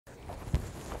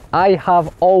I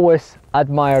have always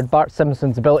admired Bart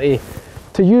Simpson's ability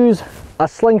to use a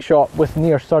slingshot with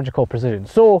near surgical precision.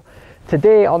 So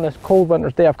today, on this cold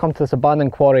winter's day, I've come to this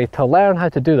abandoned quarry to learn how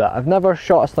to do that. I've never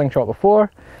shot a slingshot before.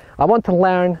 I want to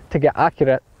learn to get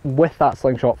accurate with that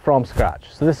slingshot from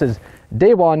scratch. So this is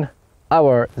day 1,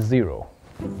 hour 0.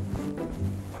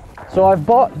 So I've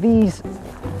bought these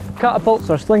catapults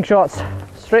or slingshots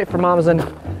straight from Amazon.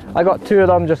 I got 2 of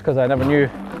them just because I never knew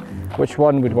which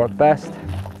one would work best.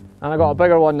 And I got a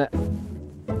bigger one that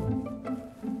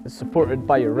is supported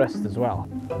by your wrist as well.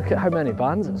 Look at how many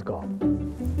bands it's got.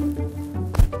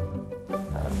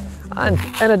 And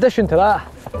in addition to that,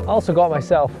 I also got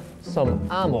myself some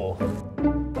ammo.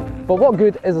 But what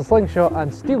good is a slingshot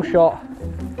and steel shot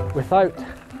without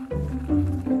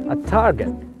a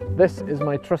target? This is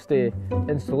my trusty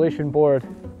installation board.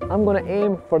 I'm going to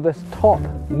aim for this top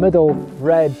middle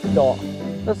red dot.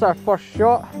 This is our first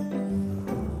shot.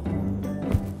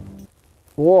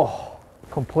 Whoa,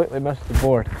 completely missed the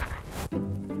board.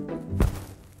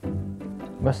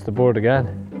 Missed the board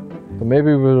again. But maybe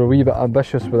we were a wee bit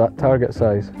ambitious with that target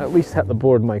size. At least hit the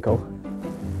board, Michael.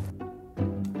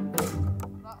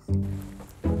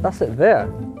 That's it there.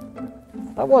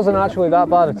 That wasn't actually that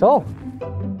bad at all.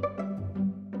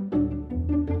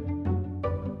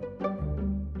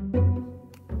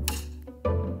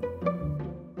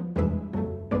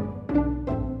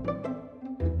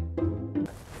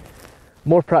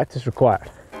 More practice required.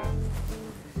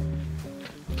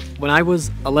 When I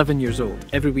was 11 years old,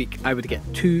 every week I would get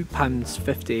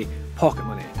 £2.50 pocket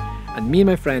money. And me and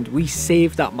my friend, we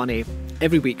saved that money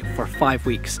every week for 5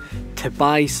 weeks to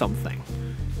buy something.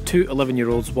 2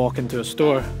 11-year-olds walk into a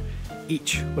store,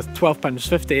 each with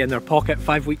 £12.50 in their pocket,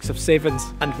 5 weeks of savings,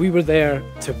 and we were there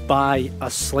to buy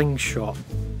a slingshot,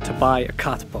 to buy a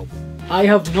catapult. I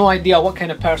have no idea what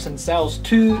kind of person sells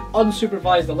 2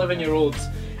 unsupervised 11-year-olds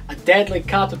a deadly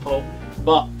catapult,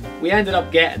 but we ended up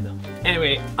getting them.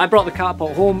 Anyway, I brought the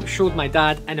catapult home, showed my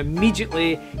dad, and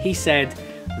immediately he said,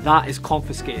 "That is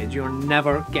confiscated, you're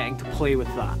never getting to play with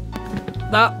that."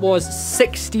 That was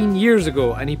 16 years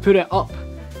ago, and he put it up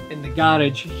in the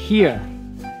garage here,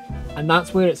 and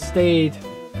that's where it stayed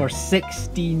for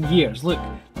 16 years. Look,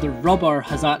 the rubber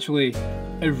has actually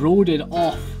eroded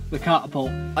off the catapult.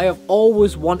 I have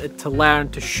always wanted to learn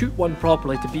to shoot one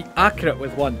properly, to be accurate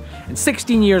with one, and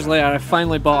 16 years later I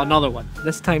finally bought another one.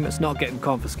 This time it's not getting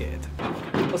confiscated.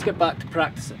 Let's get back to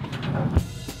practicing.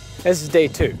 This is day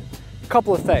 2. A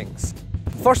couple of things.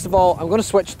 First of all, I'm going to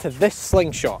switch to this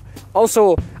slingshot.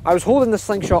 Also, I was holding the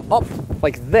slingshot up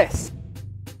like this,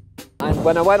 and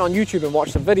when I went on YouTube and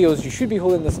watched some videos, you should be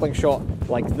holding the slingshot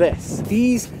like this.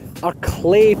 These are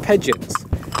clay pigeons.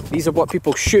 These are what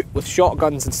people shoot with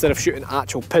shotguns instead of shooting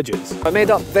actual pigeons. I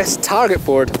made up this target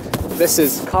board. This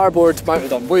is cardboard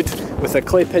mounted on wood with a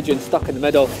clay pigeon stuck in the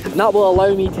middle, and that will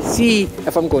allow me to see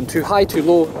if I'm going too high, too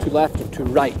low, too left or too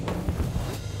right.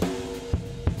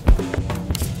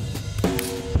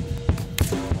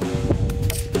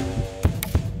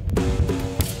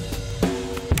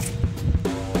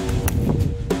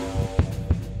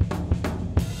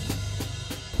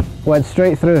 Went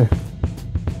straight through.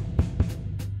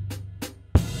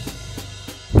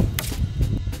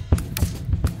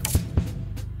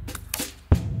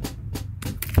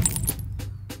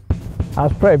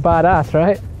 That's pretty badass,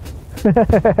 right?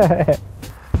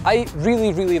 I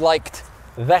really liked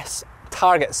this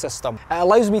target system. It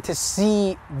allows me to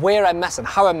see where I'm missing,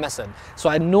 how I'm missing. So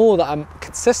I know that I'm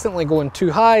consistently going too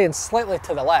high and slightly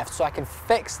to the left, so I can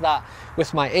fix that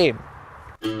with my aim.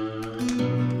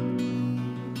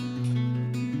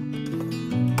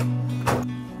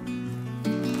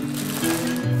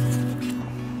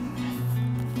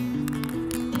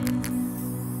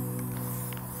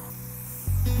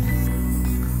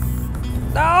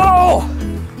 No!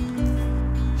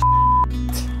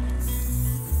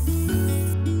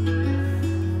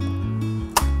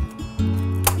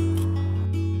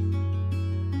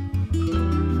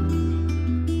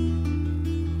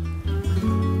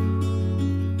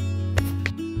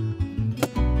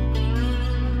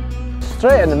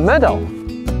 Straight in the middle.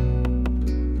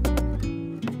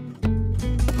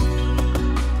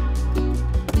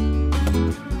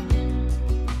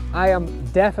 I am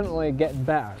definitely getting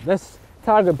better. This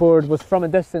target board was from a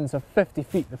distance of 50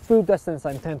 feet, the full distance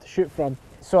I intend to shoot from.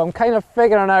 So I'm kind of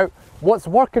figuring out what's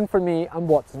working for me and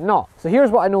what's not. So here's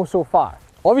what I know so far.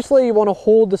 Obviously you want to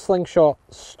hold the slingshot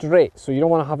straight, so you don't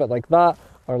want to have it like that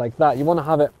or like that. You want to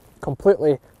have it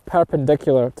completely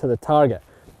perpendicular to the target.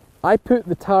 I put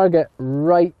the target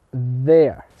right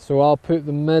there, so I'll put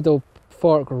the middle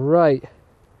fork right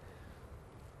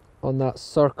on that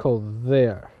circle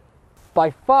there. by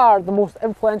far the most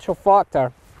influential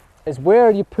factor is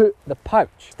where you put the pouch.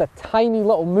 Just a tiny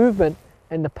little movement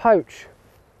in the pouch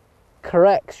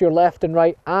corrects your left and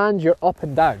right and your up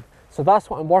and down. So that's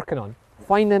what I'm working on,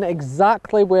 finding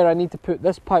exactly where I need to put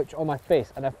this pouch on my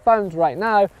face. And I've found right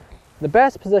now the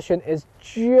best position is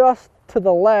just to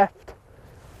the left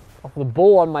of the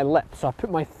bowl on my lip. So I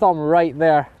put my thumb right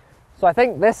there. So I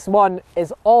think this one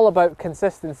is all about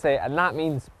consistency, and that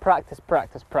means practice,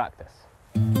 practice, practice.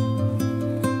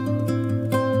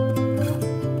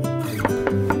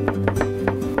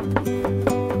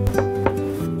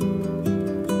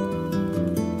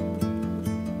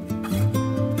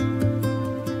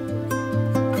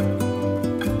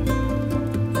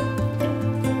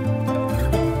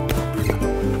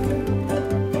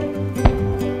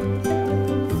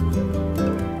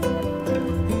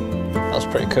 That's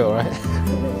pretty cool, right?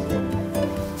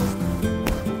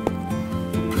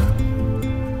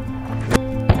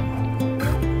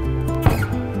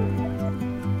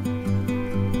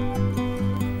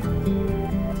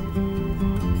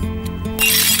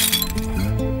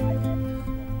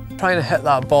 Trying to hit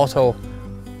that bottle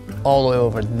all the way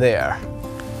over there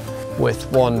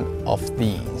with one of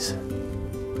these.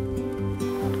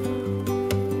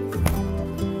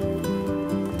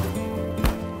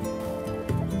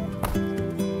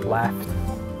 Left,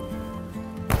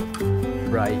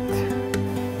 right.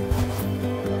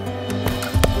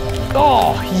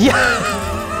 Oh, yeah!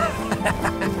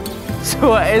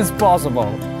 So it is possible.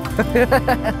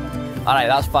 All right,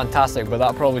 that's fantastic, but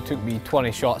that probably took me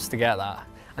 20 shots to get that.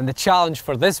 And the challenge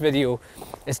for this video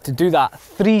is to do that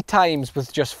 3 times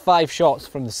with just 5 shots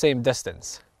from the same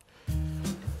distance.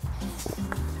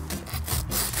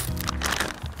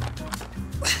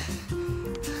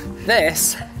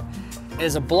 This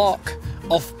is a block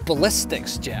of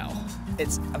ballistics gel.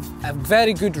 It's a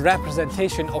very good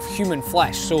representation of human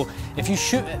flesh. So if you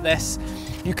shoot at this,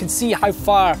 you can see how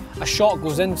far a shot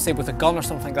goes in, say with a gun or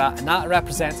something like that, and that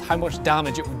represents how much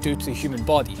damage it would do to the human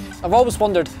body. I've always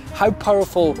wondered how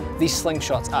powerful these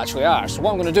slingshots actually are. So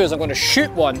what I'm going to do is I'm going to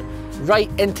shoot one right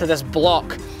into this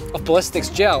block of ballistics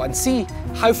gel and see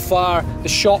how far the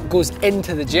shot goes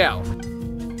into the gel.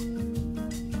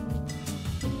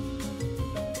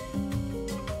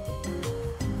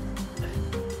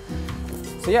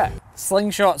 So yeah,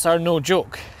 slingshots are no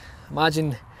joke.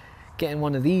 Imagine getting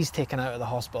one of these taken out of the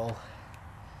hospital.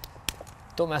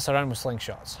 Don't mess around with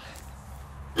slingshots.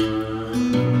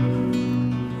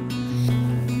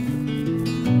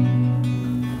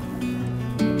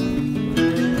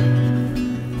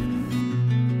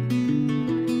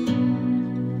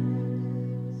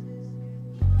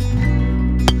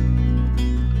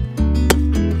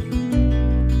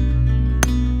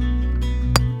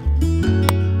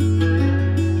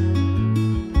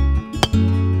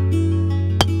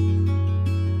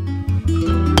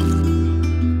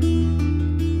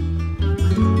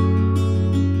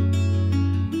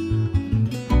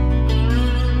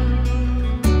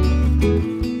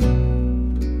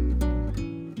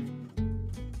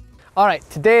 All right,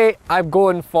 today I'm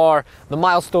going for the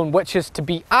milestone, which is to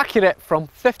be accurate from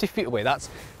 50 feet away. That's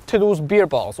to those beer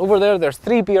bottles. Over there, there's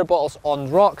 3 beer bottles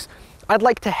on rocks. I'd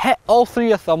like to hit all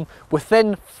 3 of them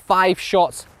within 5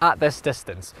 shots at this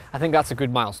distance. I think that's a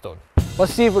good milestone.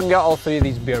 Let's see if we can get all 3 of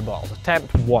these beer bottles.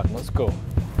 Attempt 1, let's go.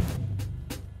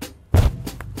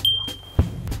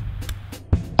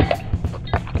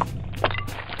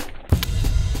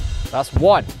 That's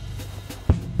 1.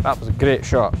 That was a great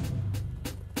shot.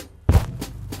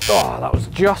 Oh, that was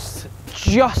just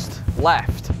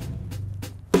left.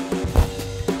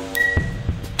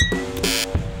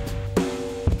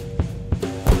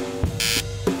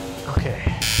 Okay,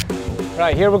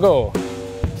 right, here we go.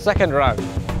 Second round.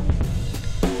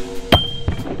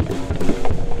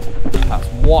 That's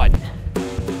 1.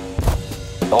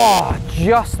 Oh,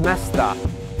 just missed that.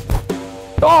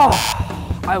 Oh,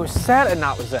 I was certain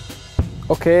that was it.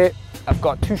 Okay, I've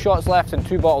got 2 shots left and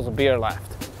 2 bottles of beer left.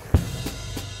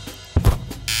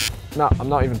 No, I'm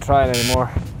not even trying anymore.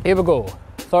 Here we go,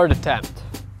 3rd attempt.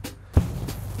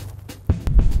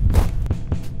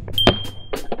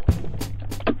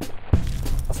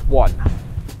 That's 1.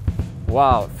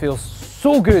 Wow, it feels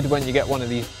so good when you get one of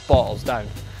these bottles down.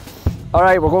 All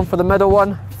right, we're going for the middle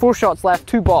one. 4 shots left,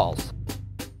 2 bottles.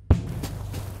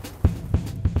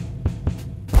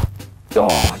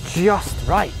 Oh, just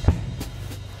right.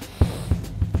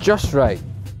 Just right.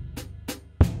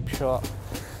 Shot.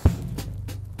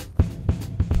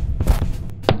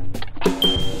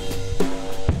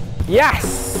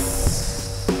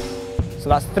 Yes! So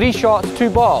that's 3 shots, 2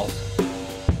 bottles.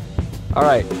 All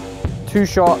right, 2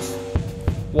 shots,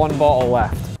 1 bottle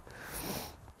left.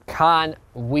 Can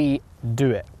we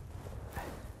do it?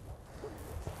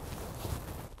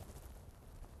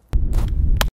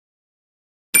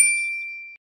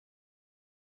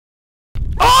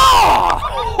 Oh!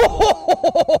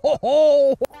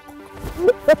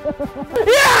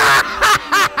 Yes!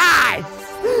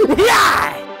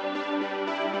 Yes!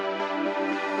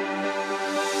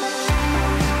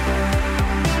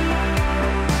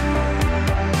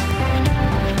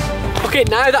 Okay,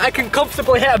 now that I can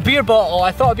comfortably hit a beer bottle,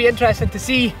 I thought it'd be interesting to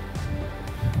see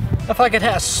if I could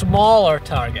hit a smaller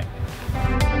target.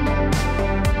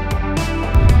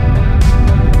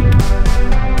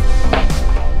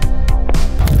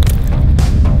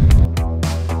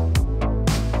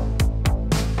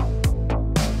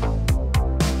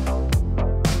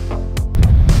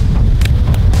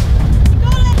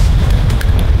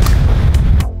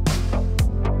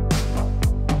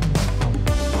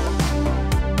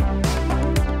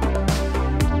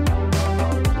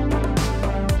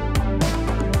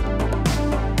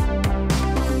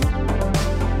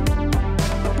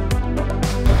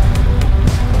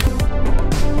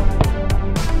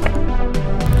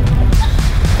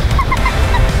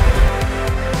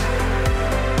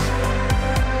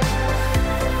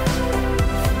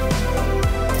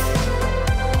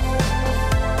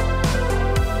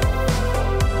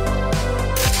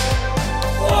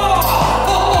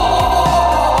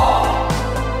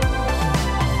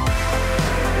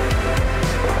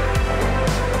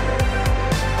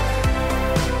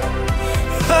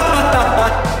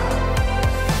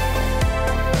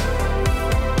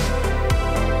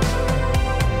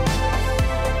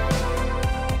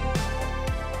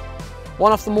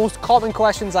 One of the most common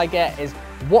questions I get is,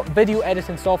 what video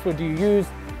editing software do you use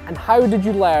and how did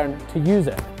you learn to use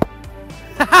it?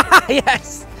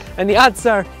 Yes! And the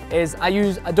answer is I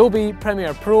use Adobe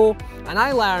Premiere Pro and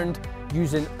I learned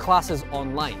using classes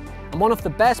online. And one of the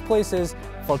best places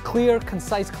for clear,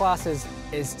 concise classes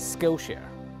is Skillshare.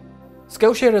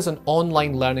 Skillshare is an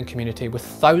online learning community with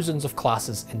thousands of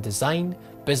classes in design,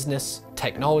 business,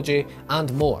 technology,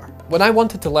 and more. When I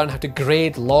wanted to learn how to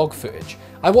grade log footage,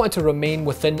 I wanted to remain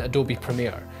within Adobe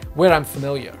Premiere, where I'm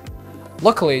familiar.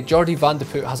 Luckily, Jordi van de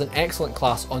Poot has an excellent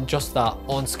class on just that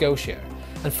on Skillshare,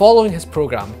 and following his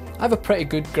program, I have a pretty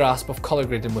good grasp of colour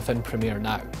grading within Premiere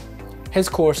now. His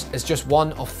course is just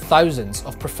one of thousands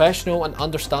of professional and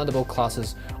understandable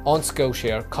classes on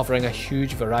Skillshare covering a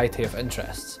huge variety of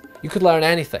interests. You could learn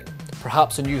anything,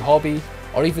 perhaps a new hobby,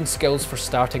 or even skills for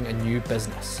starting a new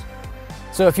business.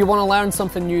 So if you want to learn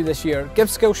something new this year, give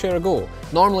Skillshare a go.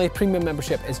 Normally premium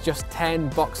membership is just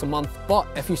 $10 a month, but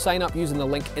if you sign up using the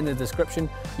link in the description,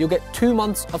 you'll get 2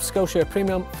 months of Skillshare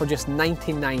Premium for just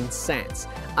 99 cents,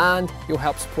 and you'll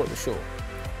help support the show.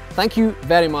 Thank you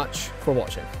very much for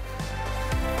watching.